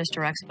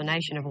sinister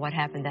explanation of what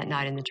happened that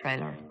night in the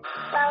trailer.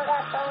 Rolled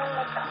up on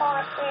the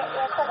carpet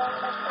with put in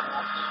the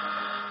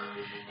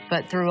ditch.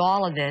 But through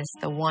all of this,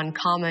 the one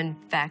common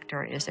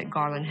factor is that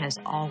Garland has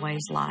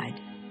always lied.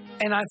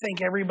 And I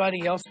think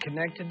everybody else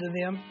connected to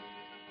them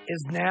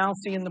is now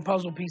seeing the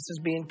puzzle pieces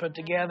being put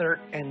together,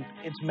 and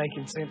it's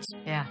making sense.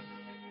 Yeah.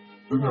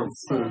 The note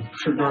said,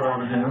 shit got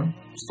out of hand.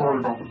 Sorry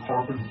about the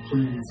carpet.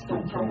 Please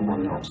don't tell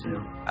nobody else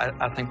here.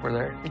 I think we're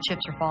there. The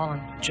chips are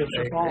falling. Chips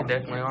are falling. They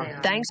definitely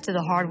are. Thanks to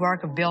the hard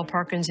work of Bill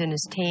Perkins and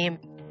his team,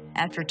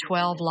 after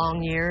 12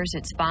 long years,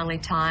 it's finally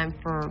time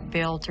for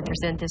Bill to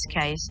present this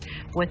case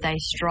with a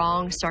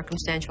strong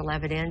circumstantial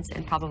evidence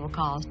and probable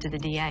cause to the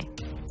DA.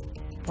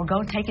 Well,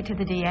 go take it to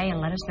the DA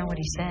and let us know what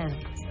he says.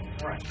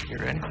 All right. You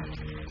ready?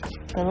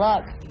 Good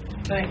luck.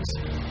 Thanks.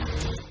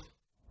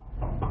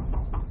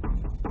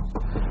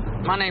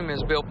 My name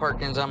is Bill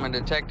Perkins. I'm a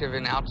detective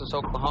in Altus,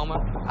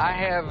 Oklahoma. I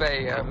have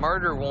a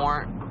murder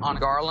warrant on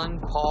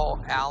Garland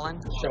Allen.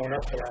 Showing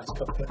up the last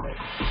couple of days.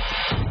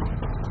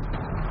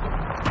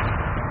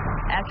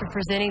 After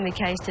presenting the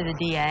case to the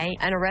DA,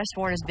 an arrest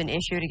warrant has been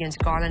issued against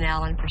Garland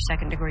Allen for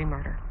second-degree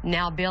murder.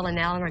 Now Bill and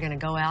Allen are going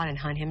to go out and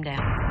hunt him down.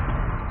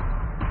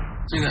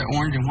 See that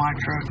orange and white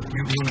truck?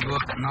 Maybe we'll go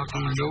up and knock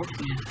on the door.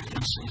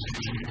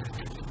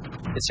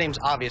 It seems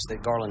obvious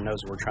that Garland knows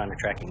we're trying to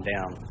track him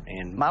down,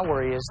 and my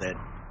worry is that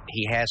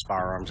he has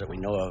firearms that we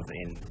know of,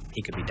 and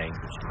he could be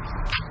dangerous.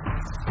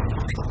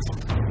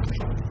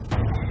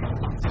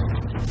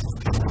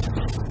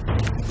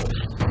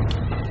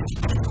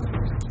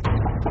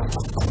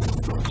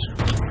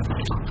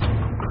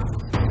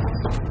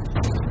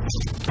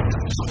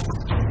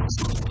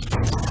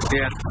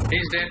 Yeah,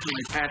 he's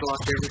definitely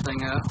padlocked everything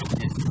up.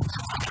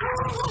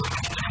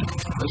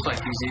 Looks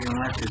like he's even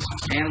left his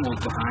animals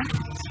behind.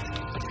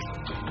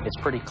 It's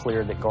pretty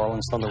clear that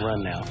Garland's on the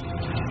run now.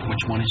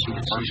 Which one is he?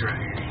 He's right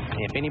here.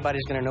 If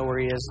anybody's going to know where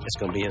he is, it's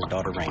going to be his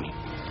daughter, Rainey.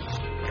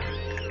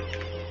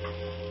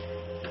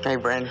 Hey,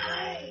 Brandon.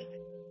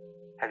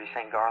 Have you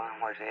seen Garland?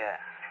 Where's he at?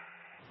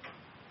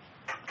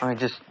 I mean,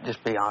 just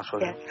be honest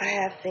with me. Yes, I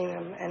have seen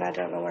him, and I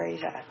don't know where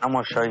he's at. I'm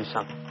going to show you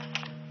something.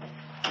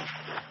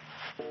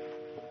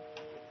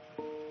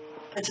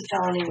 It's a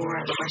felony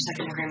warrant for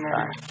second-degree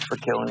murder. For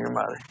killing your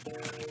mother.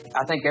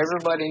 I think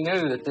everybody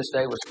knew that this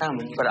day was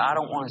coming, but I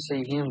don't want to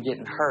see him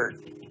getting hurt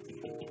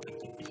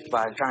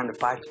by trying to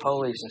fight the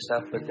police and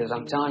stuff, because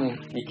I'm telling you,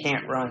 you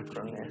can't run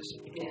from this.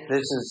 Yeah.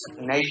 This is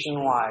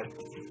nationwide.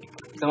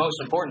 The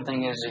most important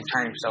thing is he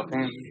turned himself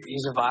in.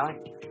 He's a violent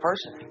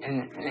person.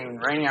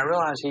 And Rainey, I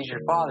realize he's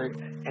your father,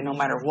 and no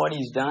matter what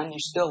he's done, you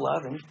still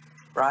love him,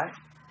 right?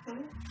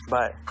 Mm-hmm.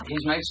 But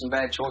he's made some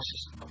bad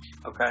choices,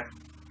 okay?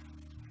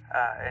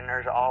 And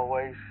there's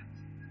always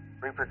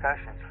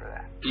repercussions for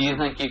that. Do you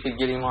think you could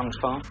get him on the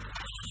phone?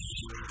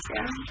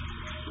 Yeah.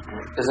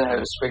 Does it have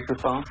a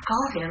speakerphone?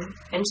 Call him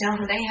and tell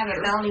him they have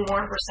a felony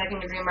warrant for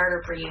second-degree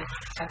murder for you.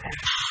 Okay.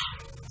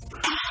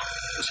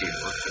 Does he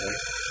work today?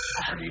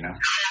 Or do you know?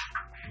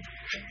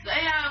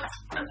 They have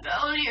a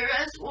felony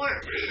arrest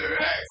warrant for your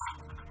arrest.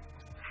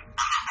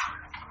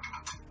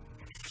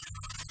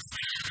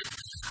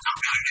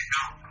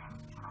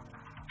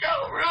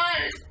 Don't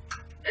run.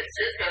 It's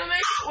just gonna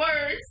make it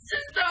worse.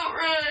 Just don't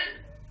run.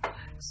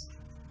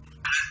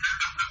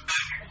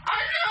 I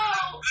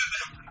know.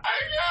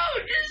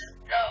 Just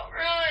don't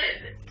run.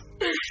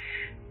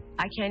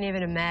 I can't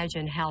even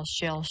imagine how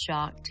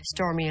shell-shocked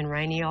Stormy and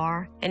Rainey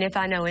are. And if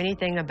I know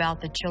anything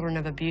about the children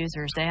of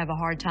abusers, they have a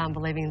hard time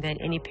believing that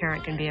any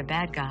parent can be a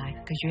bad guy,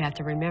 because you have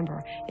to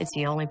remember, it's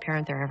the only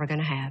parent they're ever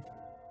going to have.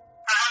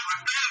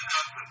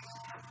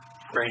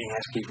 Rainey,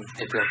 ask him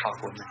if he'll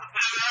talk with me.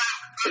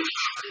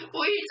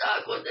 Will you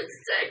talk with the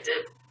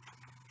detective?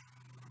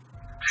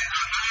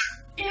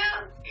 Yeah,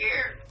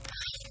 here.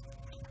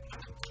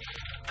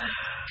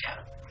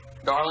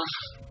 Garland,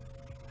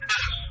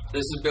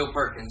 this is Bill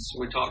Perkins.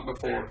 We talked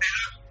before.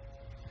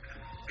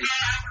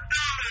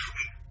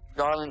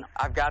 Garland,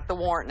 I've got the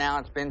warrant now.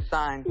 It's been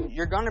signed.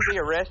 You're going to be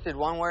arrested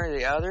one way or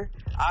the other.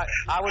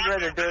 I would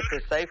rather do it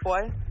the safe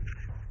way.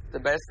 The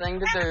best thing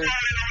to do.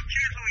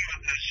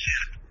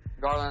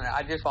 Garland,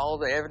 I just follow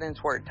the evidence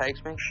where it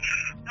takes me.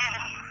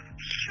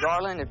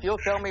 Garland, if you'll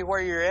tell me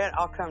where you're at,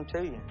 I'll come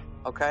to you,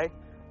 okay?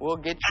 We'll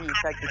get you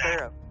taken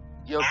care of.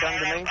 You'll come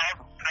to me?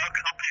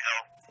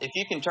 If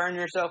you can turn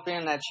yourself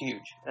in, that's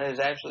huge. That is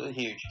absolutely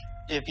huge.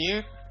 If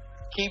you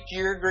keep to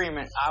your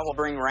agreement, I will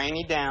bring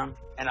Rainey down,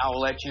 and I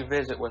will let you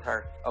visit with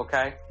her,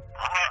 okay?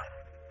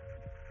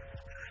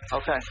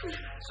 Okay.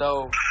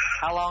 So,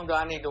 how long do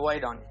I need to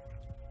wait on you?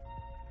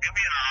 Give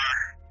me an hour.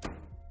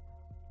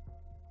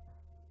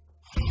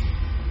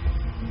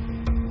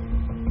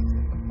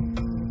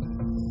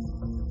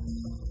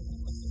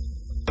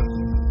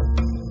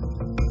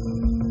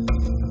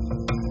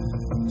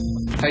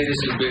 Hey,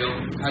 this is Bill.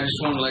 I just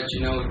want to let you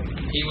know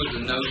he was a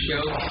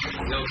no-show at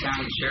the Hill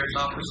County Sheriff's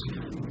Office.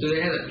 Do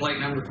they have that plate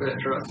number for that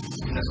truck?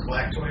 That's a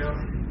black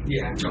Toyota?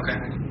 Yeah, okay.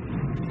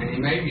 And he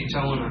may be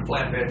towing a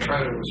flatbed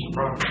trailer with some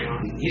property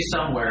on it. He's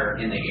somewhere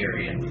in the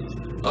area.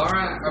 All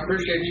right, I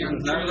appreciate you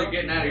really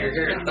getting out of your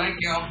hair. Thank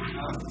y'all.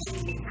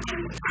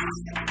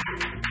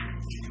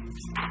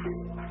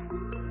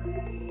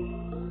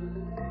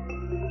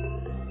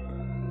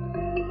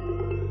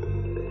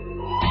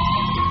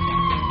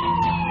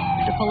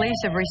 The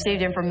police have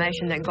received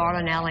information that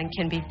Garland Allen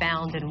can be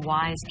found in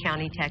Wise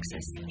County,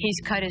 Texas. He's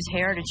cut his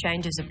hair to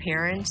change his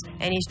appearance,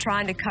 and he's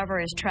trying to cover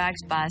his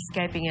tracks by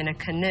escaping in a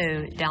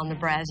canoe down the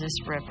Brazos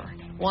River.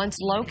 Once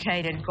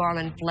located,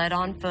 Garland fled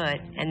on foot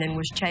and then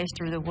was chased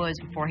through the woods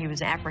before he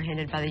was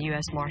apprehended by the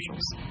U.S.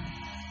 Marshals.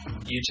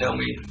 You tell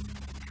me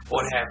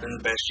what happened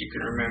the best you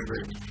can remember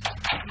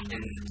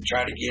and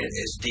try to get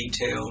as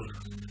detailed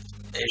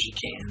as you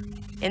can.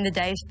 In the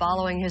days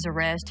following his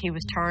arrest, he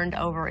was turned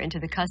over into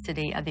the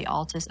custody of the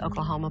Altus,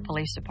 Oklahoma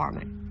Police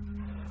Department.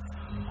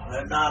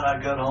 That night I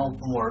got home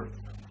from work.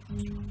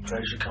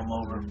 Tracy come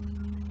over.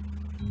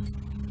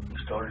 We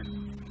started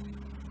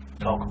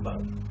talking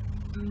about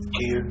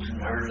kids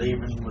and her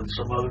leaving with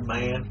some other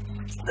man.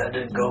 That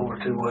didn't go over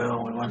too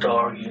well. We went to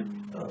argue.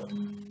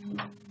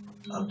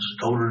 I just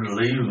told her to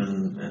leave,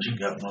 and she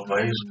got in my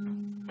face.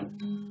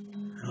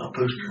 And I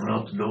pushed her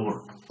out the door.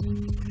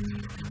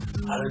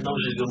 I didn't know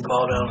she was going to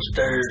fall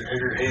downstairs and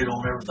hit her head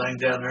on everything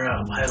down there.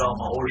 I had all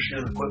my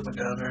horseshoe equipment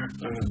down there.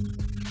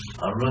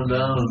 I run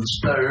down the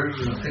stairs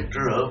and picked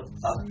her up.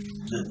 I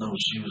didn't know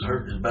she was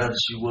hurting as bad as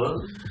she was.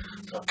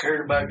 So I carried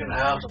her back in the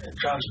house and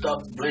tried to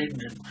stop the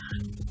bleeding, and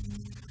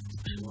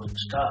she wouldn't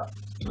stop.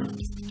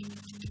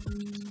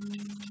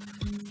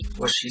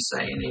 Was she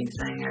saying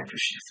anything after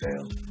she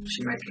fell? Did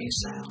she make any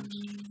sounds?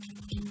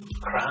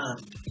 Crying.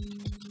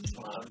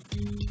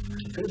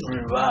 Couldn't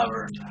revive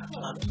her.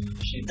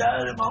 She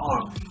died in my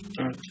arms.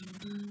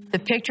 The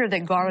picture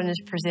that Garland is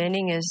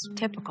presenting is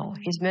typical.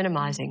 He's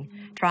minimizing,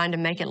 trying to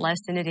make it less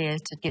than it is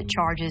to get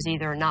charges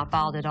either not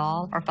filed at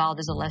all or filed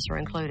as a lesser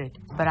included.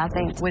 But I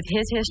think with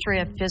his history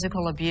of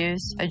physical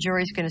abuse, a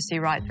jury's going to see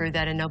right through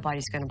that and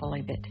nobody's going to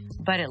believe it.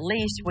 But at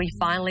least we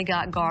finally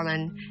got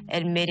Garland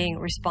admitting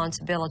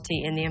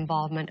responsibility in the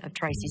involvement of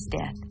Tracy's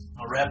death.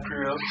 I wrapped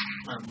her up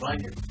in a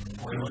blanket.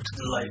 We went to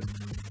the lake.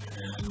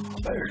 I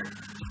buried her.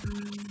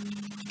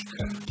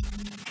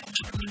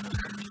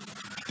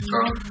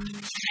 Garland,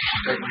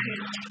 take my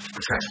hand.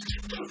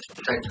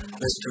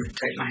 Listen to me.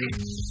 Take my hand.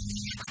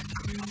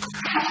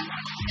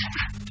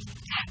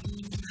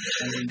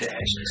 I need to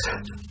ask you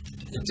something.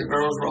 If the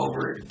girls were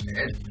over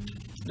at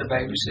the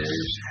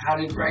babysitters, how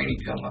did Rainey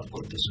come up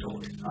with the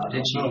story?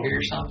 Did she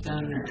hear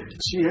something? Or?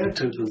 She had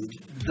to, because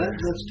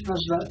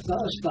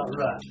that's not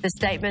right. The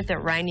statement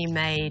that Rainey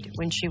made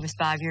when she was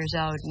 5 years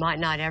old might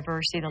not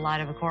ever see the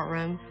light of a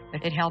courtroom,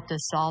 but it helped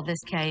us solve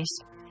this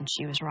case, and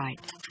she was right.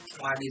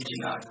 Why did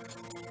you not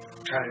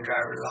try to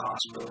drive her to the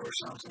hospital or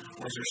something?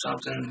 Was there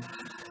something?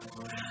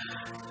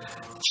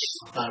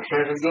 I'm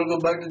afraid I'm going to go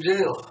back to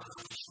jail.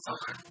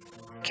 Okay.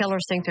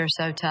 Killers think they're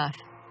so tough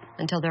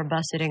until they're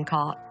busted and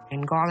caught.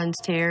 And Garland's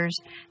tears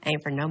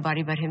ain't for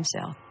nobody but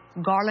himself.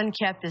 Garland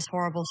kept this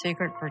horrible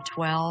secret for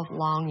 12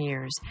 long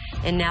years.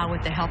 And now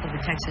with the help of the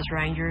Texas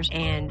Rangers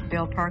and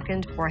Bill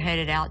Perkins, we're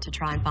headed out to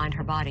try and find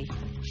her body.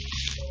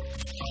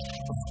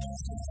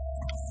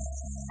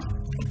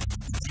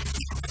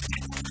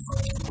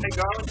 Hey,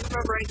 Garland, do you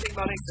remember anything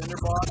about any cinder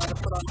block I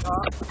put on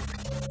top?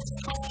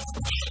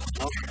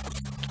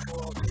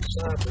 Well,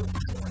 inside, but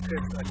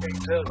I can't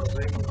tell because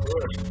they ain't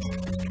brush.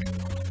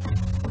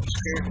 I'm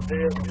scared to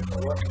death, I don't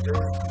know what to do.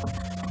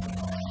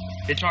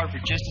 It's hard for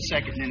just a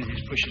second, and then it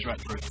just pushes right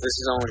through. This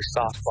is the only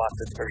soft spot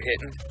that they're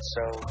hitting,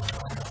 so...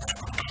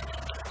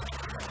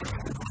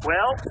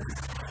 Well?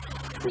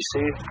 You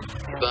see it?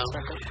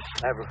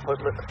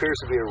 Appears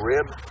to be a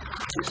rib.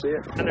 You see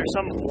it? And there's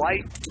some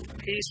white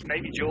piece,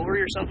 maybe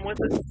jewelry or something with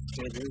it?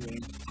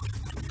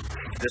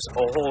 This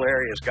whole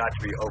area's got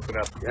to be opened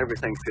up.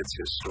 Everything fits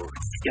his story.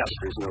 Yep.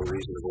 There's no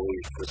reason to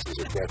believe this is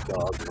a dead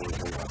dog or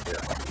anything like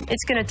that.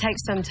 It's going to take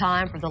some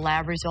time for the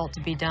lab result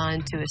to be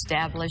done to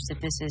establish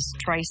that this is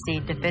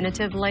Tracy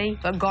definitively,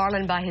 but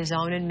Garland, by his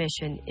own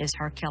admission, is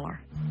her killer.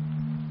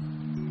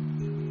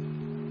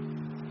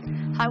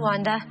 Hi,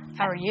 Wanda.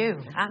 How are you?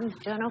 I'm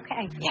doing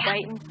okay. Yeah.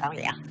 Waiting. Oh,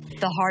 yeah.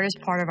 The hardest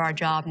part of our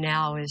job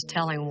now is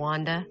telling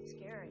Wanda,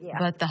 Yeah.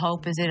 but the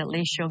hope is that at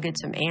least she'll get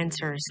some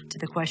answers to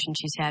the questions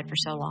she's had for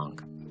so long.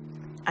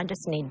 I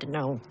just need to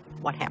know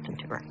what happened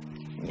to her,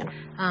 you know.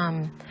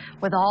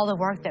 With all the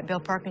work that Bill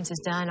Perkins has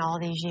done all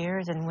these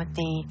years and with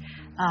the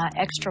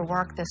extra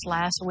work this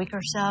last week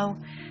or so,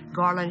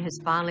 Garland has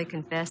finally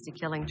confessed to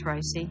killing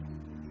Tracy.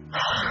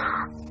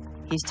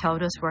 He's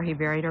told us where he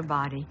buried her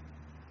body.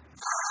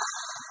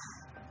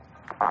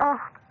 Oh.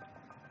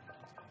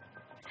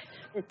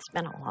 It's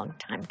been a long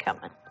time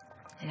coming.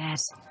 It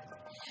has.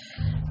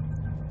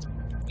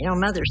 You know,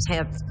 mothers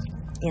have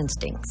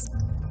instincts.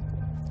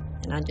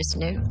 And I just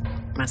knew,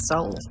 my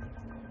soul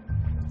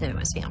knew it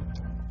was him.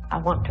 I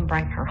want to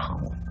bring her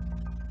home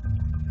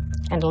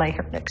and lay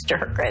her next to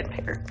her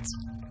grandparents.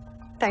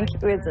 Thank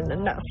you isn't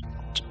enough.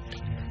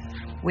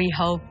 We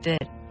hope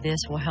that this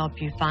will help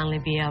you finally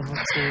be able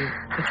to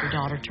put your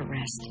daughter to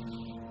rest.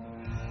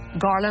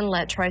 Garland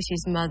let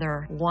Tracy's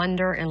mother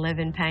wonder and live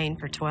in pain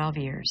for 12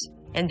 years.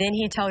 And then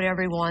he told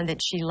everyone that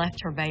she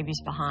left her babies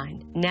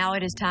behind. Now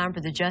it is time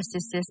for the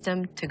justice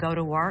system to go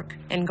to work,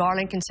 and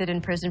Garland can sit in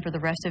prison for the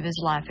rest of his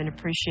life and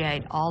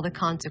appreciate all the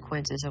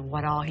consequences of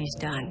what all he's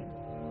done.